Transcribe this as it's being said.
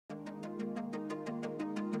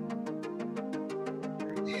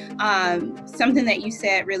Something that you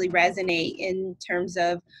said really resonate in terms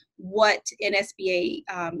of what NSBA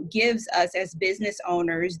gives us as business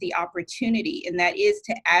owners the opportunity, and that is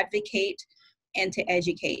to advocate and to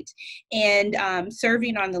educate. And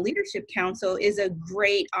serving on the Leadership Council is a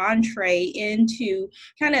great entree into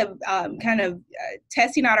kind of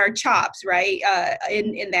testing out our chops, right?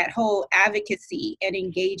 In that whole advocacy and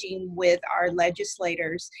engaging with our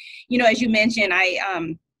legislators. You know, as you mentioned,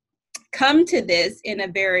 I come to this in a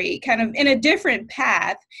very in a different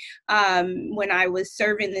path. When I was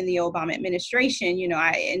serving in the Obama administration, you know,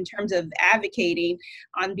 in terms of advocating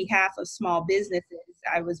on behalf of small businesses,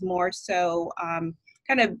 I was more so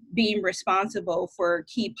kind of being responsible for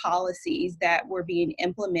key policies that were being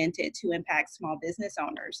implemented to impact small business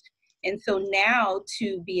owners. And so now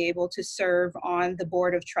to be able to serve on the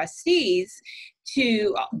board of trustees,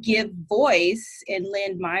 to give voice and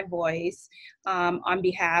lend my voice on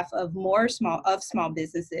behalf of small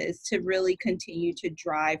businesses to really continue to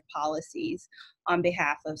drive policies on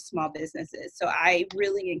behalf of small businesses. So I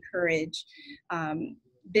really encourage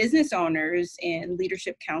business owners and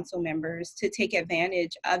Leadership Council members to take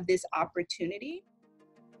advantage of this opportunity.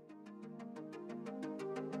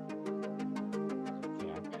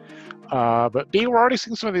 But we're already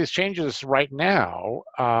seeing some of these changes right now.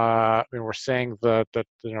 I mean, we're seeing that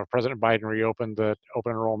you know, President Biden reopened the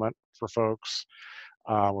open enrollment for folks.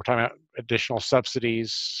 We're talking about additional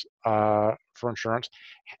subsidies for insurance.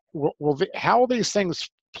 How will these things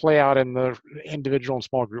play out in the individual and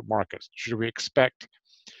small group markets? Should we expect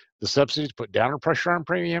the subsidies to put downward pressure on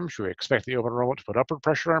premiums? Should we expect the open enrollment to put upward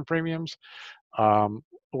pressure on premiums?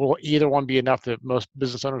 Will either one be enough that most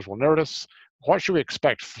business owners will notice? What should we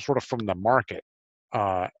expect sort of from the market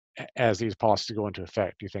as these policies go into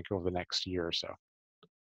effect, do you think, over the next year or so?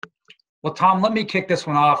 Well, Tom, let me kick this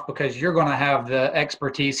one off because you're going to have the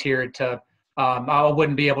expertise here to, I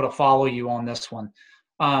wouldn't be able to follow you on this one.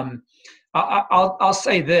 I'll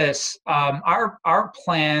say this, our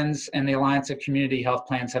plans and the Alliance of Community Health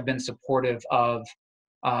Plans have been supportive of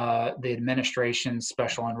the administration's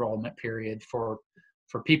special enrollment period for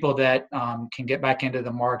people that can get back into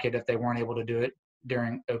the market if they weren't able to do it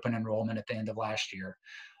during open enrollment at the end of last year.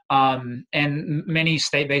 And many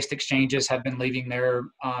state-based exchanges have been leaving their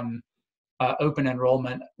open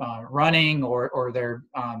enrollment running, or they're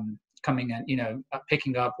coming in, you know,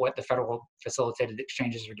 picking up what the federal facilitated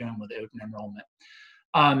exchanges are doing with the open enrollment.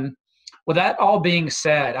 With that all being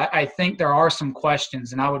said, I think there are some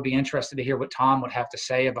questions, and I would be interested to hear what Tom would have to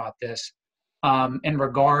say about this in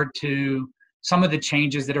regard to some of the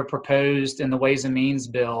changes that are proposed in the Ways and Means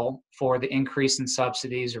bill for the increase in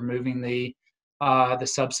subsidies, removing the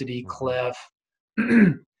subsidy cliff,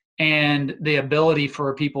 and the ability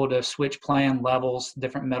for people to switch plan levels,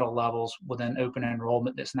 different metal levels within open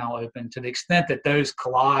enrollment that's now open, to the extent that those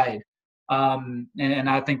collide. And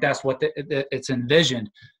I think that's what it's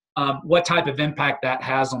envisioned. What type of impact that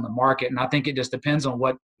has on the market. And I think it just depends on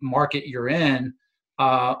what market you're in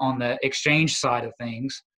on the exchange side of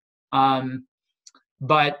things.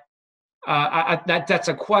 But that's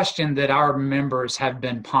a question that our members have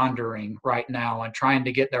been pondering right now and trying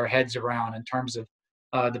to get their heads around in terms of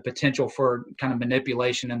the potential for kind of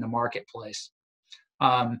manipulation in the marketplace.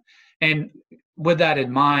 And with that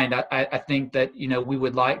in mind, I think that, you know, we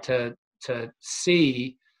would like to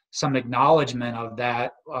see some acknowledgement of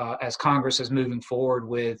that as Congress is moving forward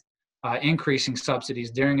with increasing subsidies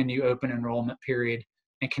during a new open enrollment period,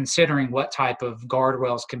 and considering what type of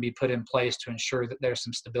guardrails can be put in place to ensure that there's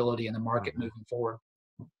some stability in the market moving forward.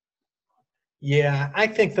 Yeah, I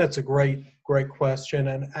think that's a great question,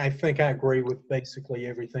 and I think I agree with basically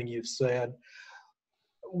everything you've said.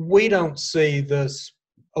 We don't see this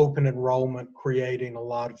open enrollment creating a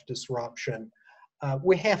lot of disruption.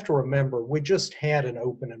 We have to remember, we just had an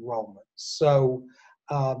open enrollment. So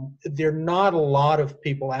there are not a lot of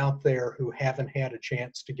people out there who haven't had a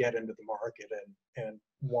chance to get into the market and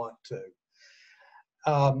want to.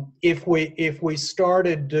 If we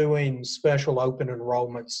started doing special open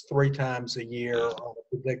enrollments 3 times a year on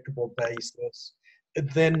a predictable basis,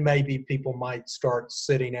 then maybe people might start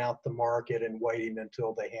sitting out the market and waiting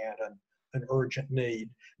until they had an urgent need.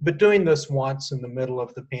 But doing this once in the middle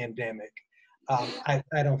of the pandemic, I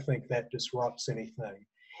don't think that disrupts anything.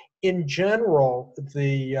 In general,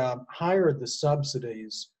 the higher the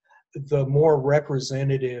subsidies, the more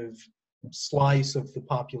representative slice of the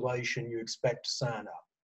population you expect to sign up.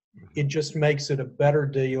 It just makes it a better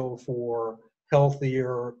deal for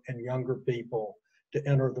healthier and younger people to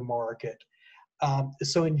enter the market.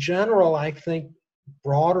 So in general, I think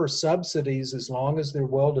broader subsidies, as long as they're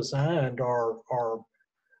well designed, are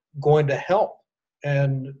going to help.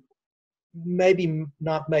 And maybe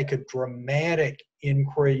not make a dramatic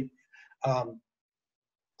increase,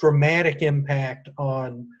 dramatic impact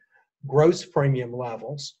on gross premium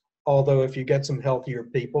levels, although if you get some healthier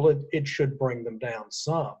people, it should bring them down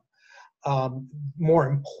some. More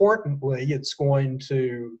importantly, it's going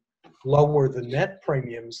to lower the net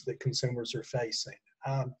premiums that consumers are facing.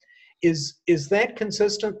 Is that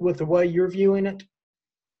consistent with the way you're viewing it?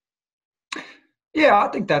 Yeah, I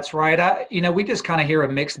think that's right. We just kind of hear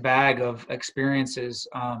a mixed bag of experiences.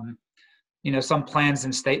 Some plans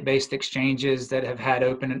and state-based exchanges that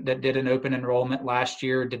did an open enrollment last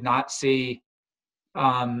year did not see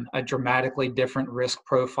a dramatically different risk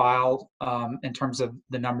profile in terms of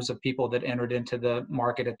the numbers of people that entered into the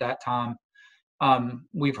market at that time.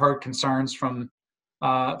 We've heard concerns from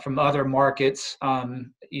other markets.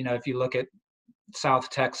 If you look at South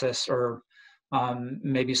Texas or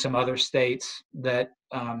maybe some other states that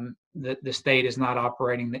the state is not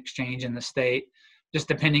operating the exchange in the state. Just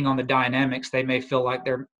depending on the dynamics, they may feel like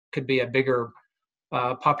there could be a bigger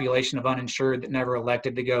population of uninsured that never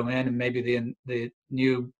elected to go in, and maybe the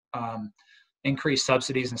new increased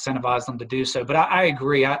subsidies incentivize them to do so. But I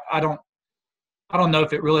agree. I don't know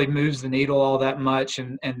if it really moves the needle all that much,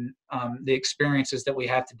 and the experiences that we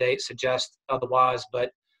have to date suggest otherwise.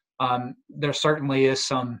 But there certainly is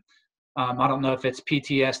some. I don't know if it's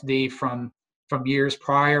PTSD from years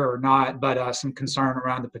prior or not, but some concern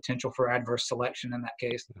around the potential for adverse selection in that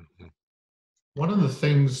case. One of the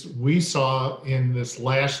things we saw in this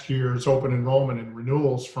last year's open enrollment and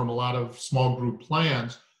renewals from a lot of small group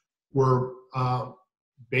plans were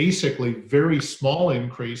basically very small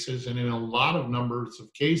increases, and in a lot of numbers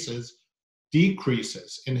of cases,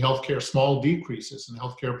 decreases in healthcare, small decreases in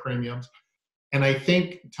healthcare premiums. And I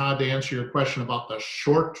think, Todd, to answer your question about the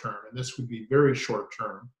short term, and this would be very short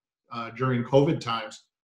term during COVID times,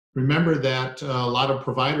 remember that a lot of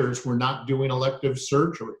providers were not doing elective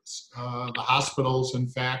surgeries. The hospitals, in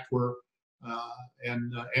fact, were,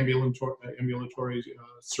 and ambulatory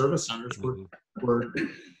service centers were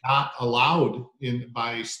not allowed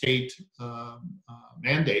by state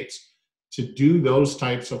mandates to do those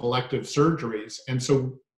types of elective surgeries. And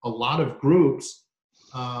so a lot of groups,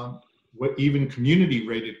 even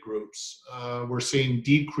community-rated groups, we're seeing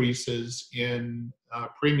decreases in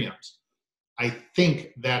premiums. I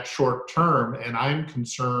think that short term, and I'm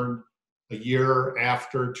concerned a year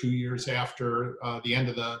after, 2 years after the end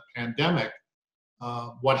of the pandemic,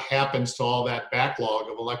 what happens to all that backlog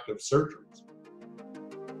of elective surgeries?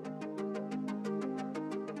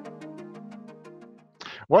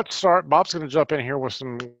 Bob's going to jump in here with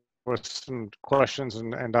some questions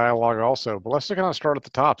and dialogue also, but let's kind of start at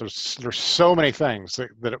the top. There's so many things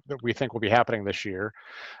that we think will be happening this year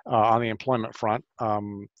on the employment front,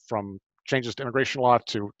 from changes to immigration law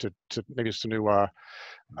to maybe some new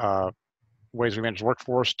ways we manage the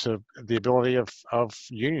workforce, to the ability of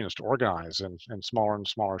unions to organize in smaller and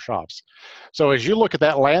smaller shops. So as you look at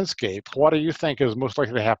that landscape, what do you think is most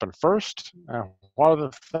likely to happen first? What are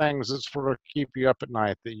the things that sort of keep you up at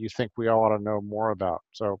night that you think we all ought to know more about?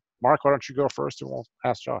 So Mark, why don't you go first, and we'll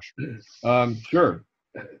ask Josh. Sure.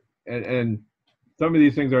 And some of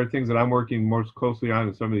these things are things that I'm working most closely on,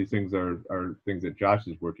 and some of these things are things that Josh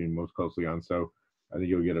is working most closely on. So I think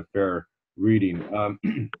you'll get a fair reading.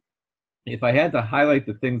 If I had to highlight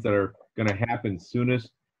the things that are going to happen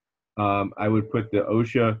soonest, I would put the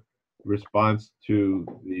OSHA response to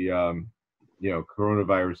the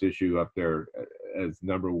coronavirus issue up there as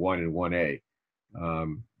number 1 and 1A.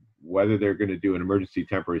 Whether they're going to do an emergency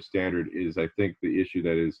temporary standard is, I think, the issue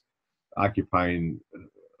that is occupying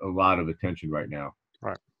a lot of attention right now.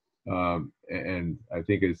 Right. And I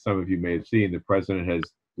think, as some of you may have seen, the president has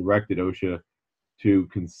directed OSHA to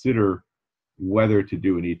consider whether to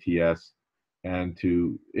do an ETS, and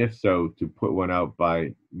to, if so, to put one out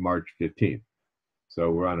by March 15th.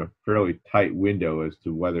 So we're on a fairly tight window as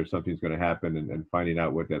to whether something's going to happen and finding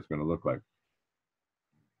out what that's going to look like.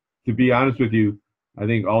 To be honest with you, I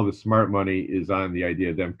think all the smart money is on the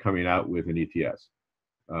idea of them coming out with an ETS.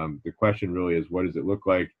 The question really is, what does it look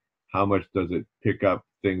like? How much does it pick up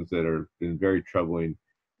things that have been very troubling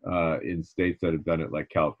in states that have done it, like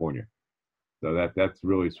California? So that's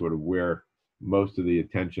really sort of where most of the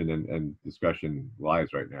attention and discussion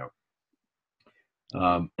lies right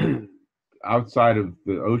now. Outside of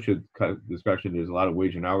the OSHA discussion, there's a lot of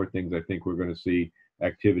wage and hour things I think we're going to see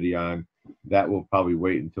activity on. That will probably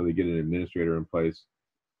wait until they get an administrator in place.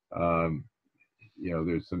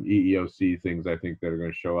 There's some EEOC things I think that are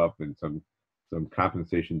going to show up, and some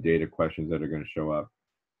compensation data questions that are going to show up.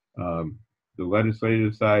 The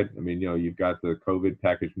legislative side, I mean, you've got the COVID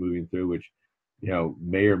package moving through, which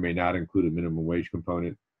may or may not include a minimum wage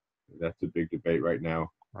component. That's a big debate right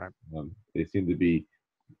now. Right. They seem to be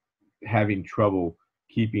having trouble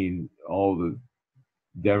keeping all the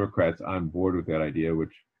Democrats on board with that idea,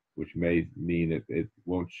 which may mean it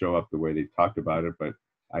won't show up the way they talked about it. But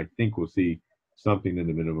I think we'll see something in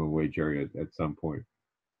the minimum wage area at some point.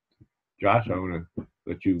 Josh, I want to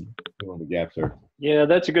let you fill in the gaps there. Yeah,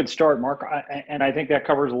 that's a good start, Mark. And I think that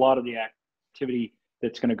covers a lot of the activity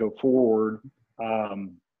that's going to go forward.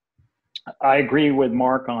 I agree with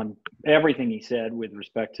Mark on everything he said with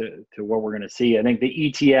respect to what we're going to see. I think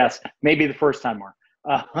the ETS, maybe the first time, Mark.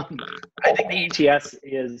 I think the ETS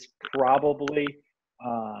is probably,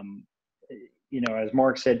 as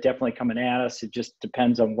Mark said, definitely coming at us. It just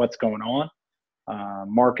depends on what's going on.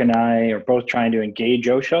 Mark and I are both trying to engage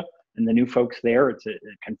OSHA and the new folks there. It's a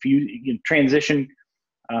transition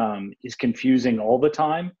is confusing all the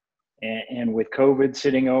time. And with COVID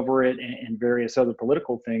sitting over it and various other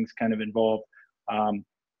political things kind of involved,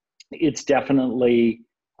 it's definitely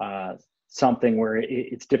something where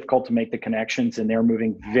it's difficult to make the connections, and they're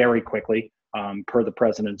moving very quickly per the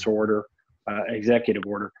president's order, executive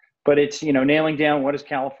order. But it's, nailing down what does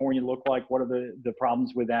California look like? What are the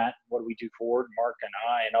problems with that? What do we do forward? Mark and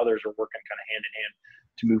I and others are working kind of hand in hand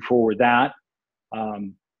to move forward that.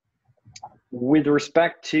 With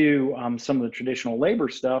respect to some of the traditional labor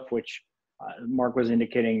stuff, which Mark was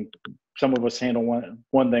indicating, some of us handle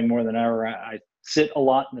one thing more than ever. I sit a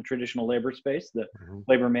lot in the traditional labor space, the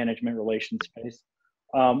labor management relations space.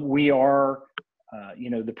 We are,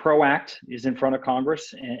 the PRO Act is in front of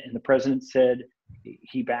Congress, and the president said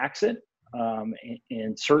he backs it.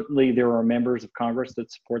 And certainly there are members of Congress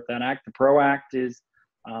that support that act. The PRO Act is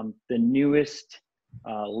the newest,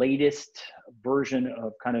 latest version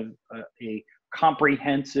of kind of a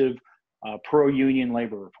comprehensive pro-union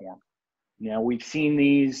labor reform. Now, we've seen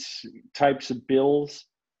these types of bills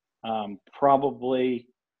probably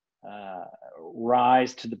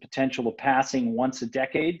rise to the potential of passing once a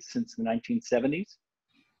decade since the 1970s.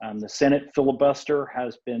 The Senate filibuster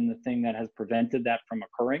has been the thing that has prevented that from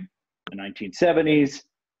occurring. In the 1970s,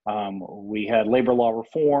 we had labor law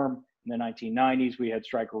reform. In the 1990s, we had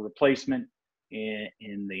striker replacement.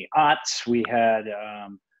 In the aughts, we had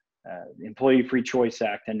Employee Free Choice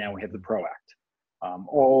Act, and now we have the PRO Act.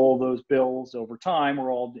 All those bills over time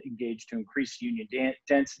were all engaged to increase union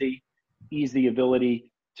density, ease the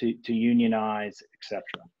ability to unionize, etc.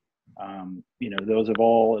 Those have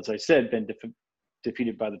all, as I said, been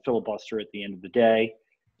defeated by the filibuster at the end of the day.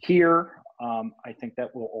 Here, I think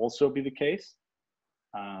that will also be the case.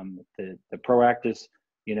 The PRO Act is,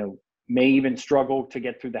 may even struggle to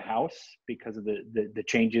get through the House because of the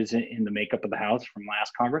changes in the makeup of the House from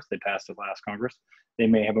last Congress. They passed it last Congress. They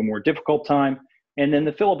may have a more difficult time. And then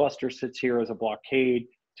the filibuster sits here as a blockade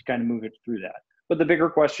to kind of move it through that. But the bigger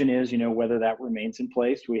question is, whether that remains in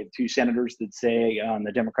place. We have two senators that say on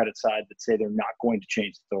the Democratic side that say they're not going to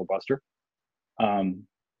change the filibuster.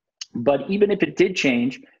 But even if it did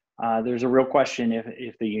change, there's a real question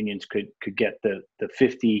if the unions could get the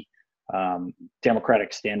 50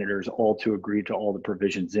 Democratic senators all to agree to all the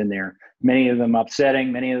provisions in there. Many of them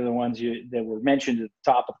upsetting, many of the ones that were mentioned at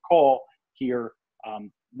the top of the call here,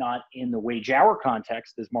 not in the wage hour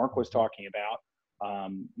context, as Mark was talking about,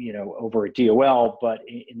 over at DOL, but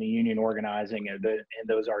in the union organizing, and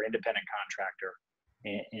those are independent contractor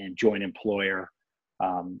and joint employer,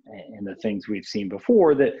 and the things we've seen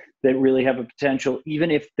before that really have a potential,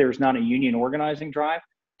 even if there's not a union organizing drive,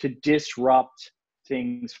 to disrupt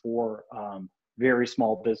things for very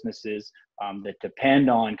small businesses that depend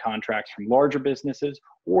on contracts from larger businesses,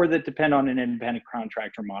 or that depend on an independent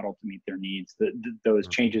contractor model to meet their needs. Those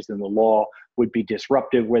changes in the law would be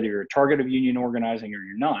disruptive, whether you're a target of union organizing or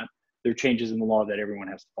you're not. There are changes in the law that everyone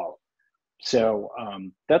has to follow. So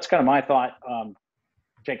that's kind of my thought.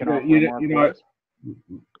 Taking off Mark.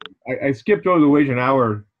 I skipped over the wage and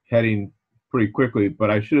hour heading pretty quickly,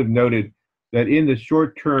 but I should have noted that in the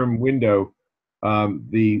short-term window,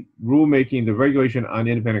 the rulemaking, the regulation on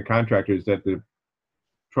independent contractors that the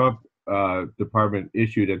Trump department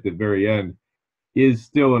issued at the very end is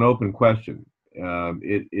still an open question.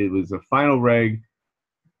 It was a final reg,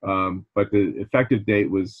 but the effective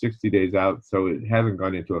date was 60 days out, so it hasn't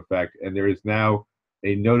gone into effect. And there is now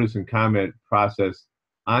a notice and comment process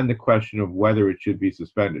on the question of whether it should be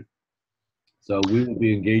suspended. So we will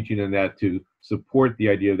be engaging in that to support the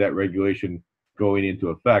idea of that regulation going into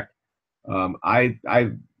effect.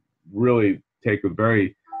 I really take a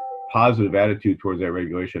very positive attitude towards that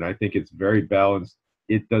regulation. I think it's very balanced.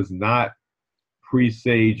 It does not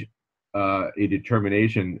presage a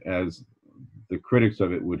determination as the critics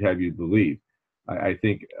of it would have you believe. I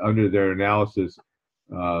think under their analysis,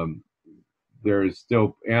 there is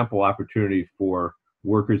still ample opportunity for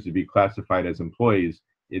workers to be classified as employees.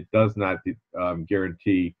 It does not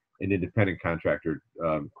guarantee an independent contractor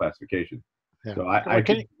classification. Yeah. So I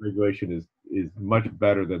think regulation is much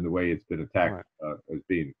better than the way it's been attacked as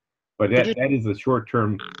being. But that is a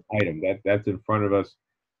short-term item. That's in front of us,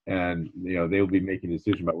 and they will be making a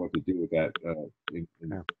decision about what to do with that in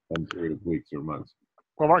some period of weeks or months.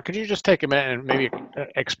 Well, Mark, could you just take a minute and maybe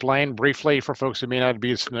explain briefly for folks who may not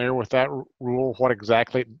be as familiar with that rule, what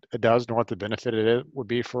exactly it does and what the benefit would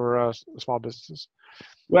be for small businesses?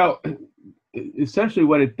 Well, essentially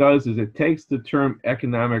what it does is it takes the term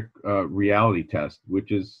economic reality test,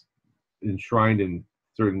 which is enshrined in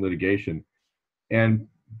certain litigation, and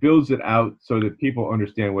builds it out so that people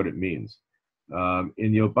understand what it means.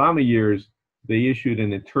 In the Obama years, they issued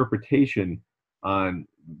an interpretation on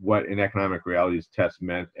what an economic realities test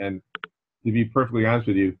meant. And to be perfectly honest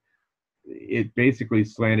with you, it basically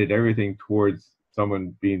slanted everything towards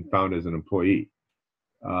someone being found as an employee.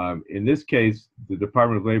 In this case, the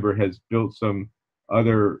Department of Labor has built some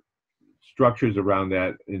other structures around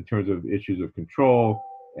that in terms of issues of control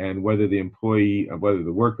and whether the employee, whether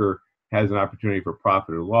the worker has an opportunity for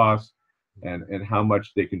profit or loss, and how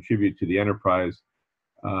much they contribute to the enterprise.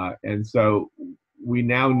 And so we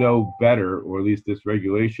now know better, or at least this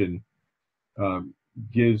regulation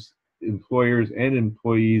gives employers and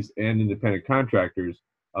employees and independent contractors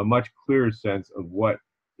a much clearer sense of what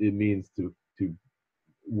it means to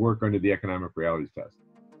work under the economic realities test.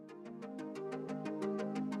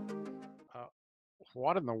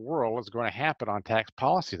 What in the world is going to happen on tax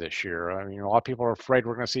policy this year? I mean, a lot of people are afraid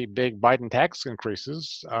we're going to see big Biden tax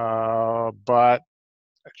increases, but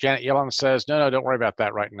Janet Yellen says, no, don't worry about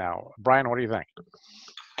that right now. Brian, what do you think?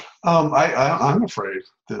 I'm afraid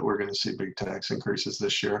that we're going to see big tax increases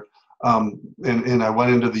this year. And I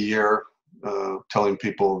went into the year telling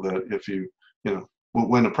people that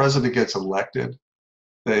when a president gets elected,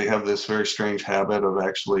 they have this very strange habit of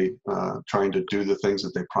actually trying to do the things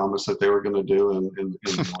that they promised that they were going to do in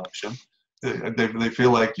the election. They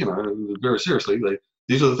feel like, very seriously,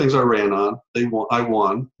 these are the things I ran on. I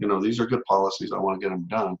won. These are good policies. I want to get them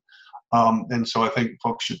done. And so I think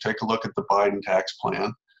folks should take a look at the Biden tax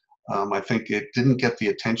plan. I think it didn't get the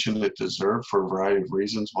attention it deserved for a variety of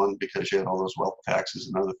reasons. One, because you had all those wealth taxes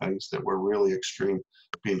and other things that were really extreme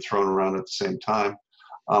being thrown around at the same time.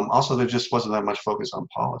 Also, there just wasn't that much focus on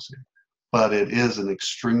policy. But it is an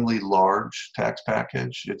extremely large tax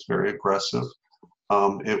package. It's very aggressive.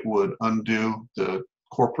 It would undo the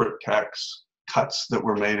corporate tax cuts that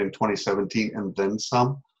were made in 2017 and then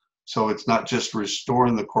some. So it's not just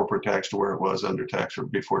restoring the corporate tax to where it was under tax or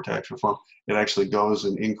before tax reform. It actually goes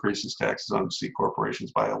and increases taxes on C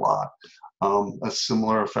corporations by a lot. A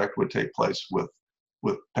similar effect would take place with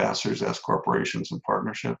pass-throughs, S corporations, and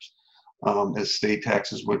partnerships. As state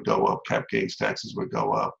taxes would go up, cap gains taxes would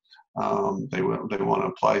go up. They want to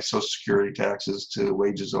apply Social Security taxes to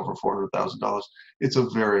wages over $400,000. It's a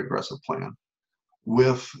very aggressive plan.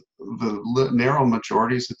 With the narrow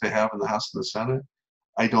majorities that they have in the House and the Senate,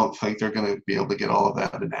 I don't think they're going to be able to get all of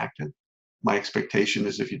that enacted. My expectation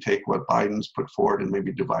is if you take what Biden's put forward and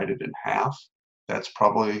maybe divide it in half, that's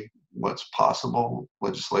probably what's possible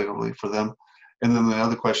legislatively for them. And then the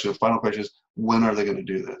final question is, when are they going to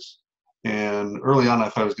do this? And early on, I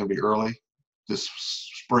thought it was going to be early, this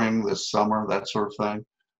spring, this summer, that sort of thing.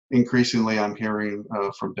 Increasingly, I'm hearing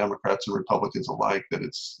from Democrats and Republicans alike that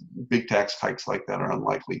it's big tax hikes like that are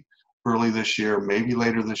unlikely. Early this year, maybe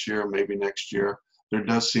later this year, maybe next year. There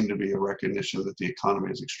does seem to be a recognition that the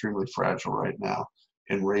economy is extremely fragile right now,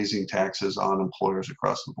 and raising taxes on employers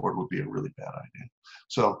across the board would be a really bad idea.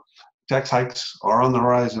 So tax hikes are on the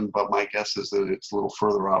horizon, but my guess is that it's a little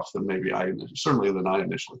further off than certainly than I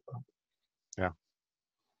initially thought. Yeah.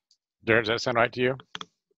 Darren, does that sound right to you?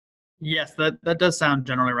 Yes, that does sound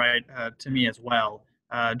generally right to me as well.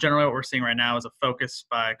 Generally, what we're seeing right now is a focus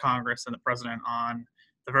by Congress and the president on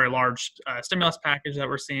the very large stimulus package that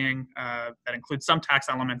we're seeing that includes some tax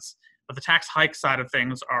elements, but the tax hike side of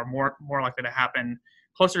things are more likely to happen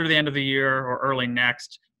closer to the end of the year or early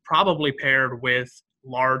next, probably paired with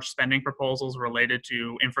large spending proposals related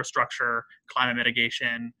to infrastructure, climate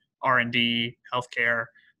mitigation, R&D, healthcare.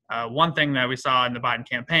 One thing that we saw in the Biden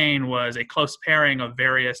campaign was a close pairing of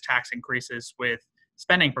various tax increases with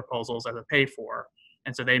spending proposals as a pay for.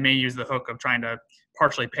 And so they may use the hook of trying to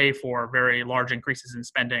partially pay for very large increases in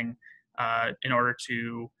spending in order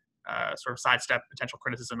to sort of sidestep potential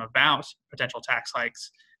criticism about potential tax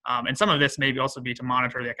hikes. And some of this may also be to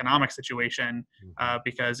monitor the economic situation,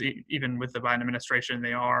 because even with the Biden administration,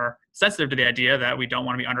 they are sensitive to the idea that we don't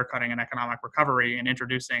want to be undercutting an economic recovery and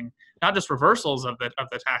introducing not just reversals of the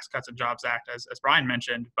Tax Cuts and Jobs Act, as Brian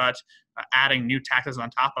mentioned, but adding new taxes on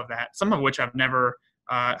top of that, some of which haven't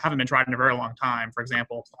been tried in a very long time. For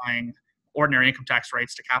example, applying ordinary income tax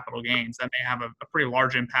rates to capital gains that may have a pretty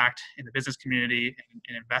large impact in the business community and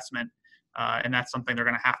in investment. And that's something they're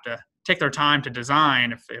going to have to take their time to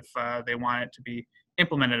design if they want it to be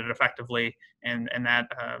implemented effectively, and that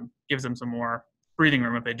gives them some more breathing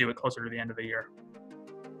room if they do it closer to the end of the year.